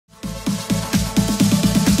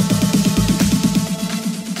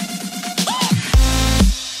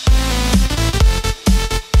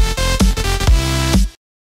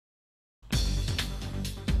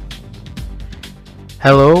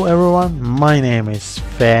Hello everyone, my name is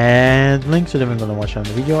Fandlink. Today we're gonna watch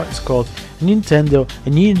another video. It's called Nintendo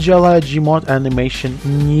Ninjala GMOD animation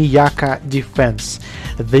Niyaka Defense.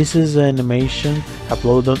 This is an animation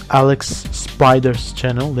uploaded on Alex Spider's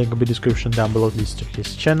channel. Link will be description down below. This to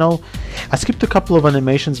his channel. I skipped a couple of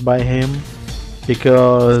animations by him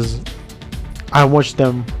because I watched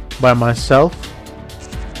them by myself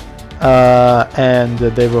and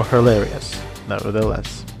they were hilarious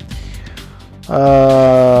nevertheless.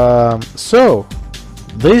 So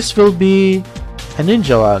this will be a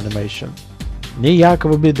Ninjala animation. Niyaka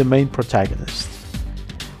will be the main protagonist.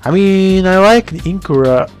 I mean, I like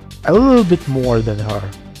Inkura a little bit more than her,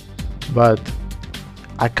 but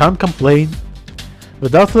I can't complain.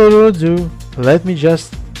 Without further ado, let me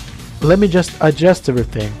just adjust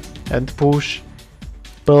everything and push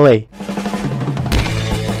play.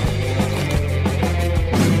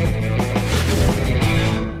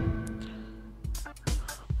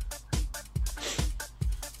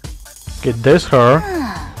 Okay, there's her.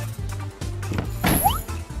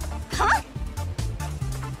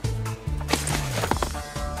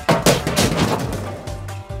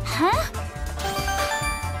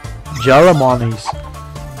 Jaramani's.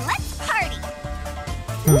 Let's party.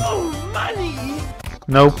 Money.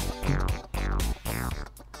 Nope.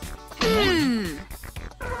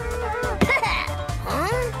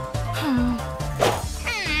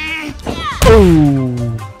 Oh,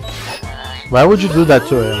 why would you do that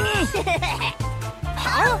to him?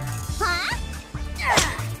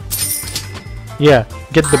 Yeah,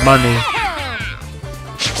 get the money.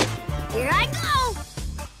 Here I go.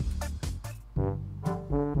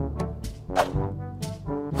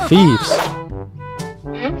 Thieves.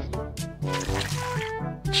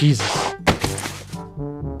 Jesus.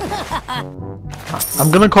 I'm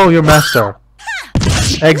gonna call your master.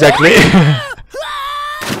 Exactly.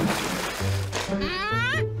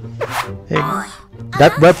 Hey,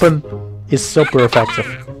 that weapon is super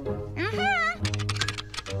effective.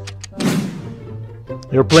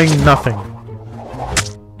 You're playing nothing.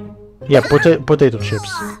 Yeah, potato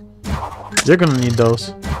chips. You're gonna need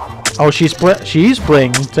those. Oh, she is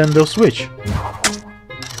playing Nintendo Switch.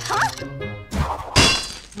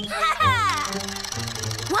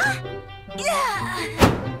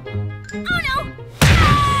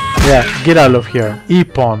 Yeah, get out of here,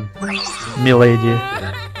 E-Pawn, milady.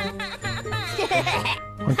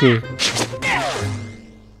 Okay.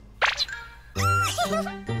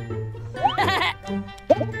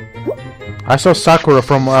 I saw Sakura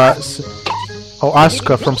from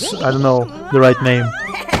Asuka from I don't know the right name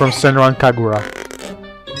from Senran Kagura.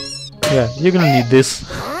 Yeah, you're gonna need this.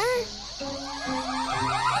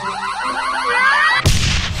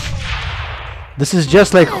 This is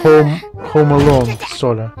just like Home Alone,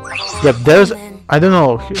 sorta. Yep, there's I don't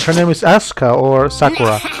know. Her name is Asuka or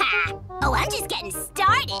Sakura. Oh, I'm just getting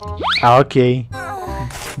started. Ah, okay.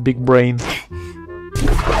 Big brain.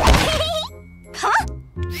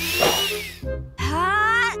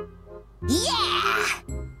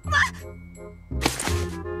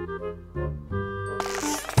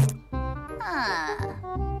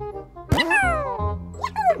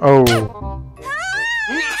 Oh.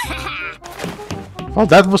 Oh,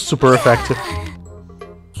 that was super effective.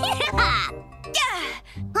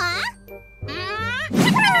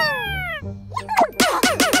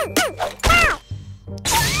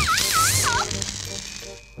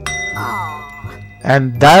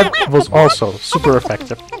 And that was also super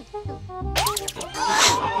effective.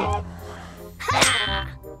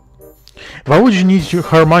 Why would you need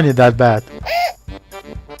her money that bad?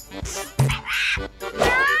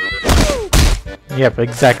 Yep,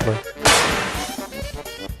 exactly.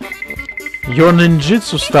 Your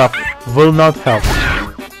ninjutsu stuff will not help.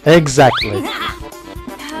 Exactly.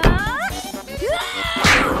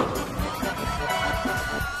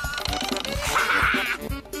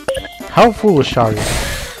 How foolish are you?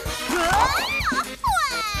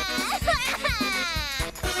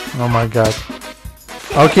 Oh my god.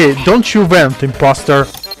 Okay, don't you vent, imposter.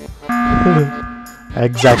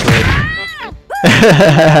 Exactly.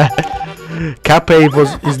 Kappei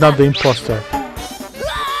is not the imposter.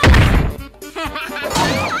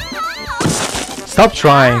 Stop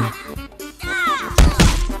trying.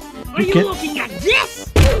 Are you looking at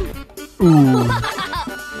this? Ooh.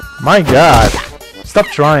 My god. Stop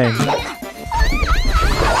trying.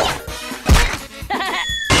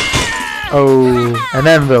 Oh, an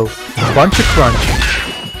anvil. Bunch of crunch.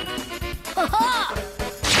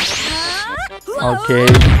 Okay.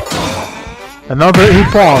 Another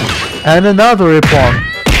E-Pawn. And another E-Pawn.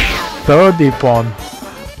 Third E-Pawn.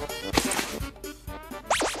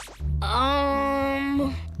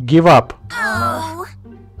 Give up. Oh.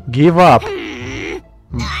 Give up.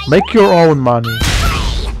 Make your own money.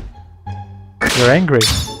 You're angry.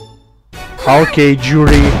 Okay,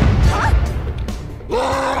 jury.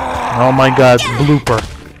 Oh my god, blooper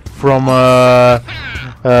from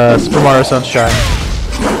Super Mario Sunshine.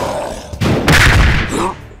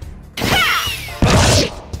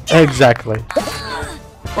 Exactly.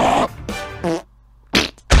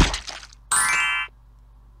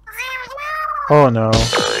 Oh no.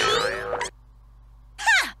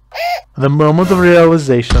 The moment of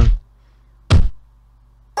realization.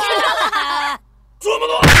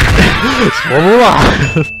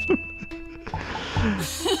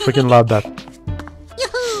 Freaking love that.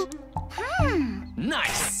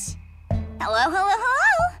 Nice. Hello, hello,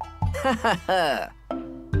 hello.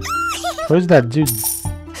 Where's that dude?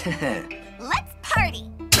 Let's party.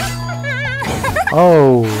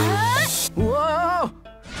 Oh. Whoa.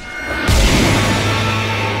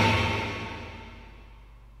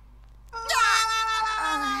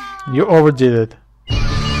 You overdid it.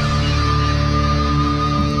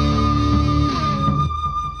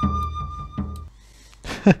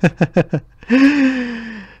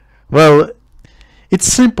 Well, it's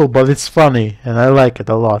simple, but it's funny, and I like it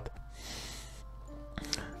a lot.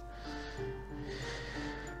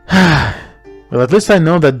 Well, at least I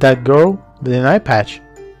know that that girl with an eye patch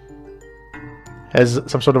has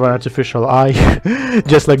some sort of an artificial eye,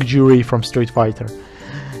 just like Juri from Street Fighter.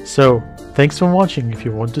 So, thanks for watching. If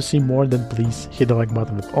you want to see more, then please hit the like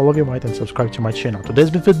button with all of your might and subscribe to my channel. Today's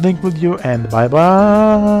been Link with you, and bye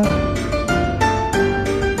bye!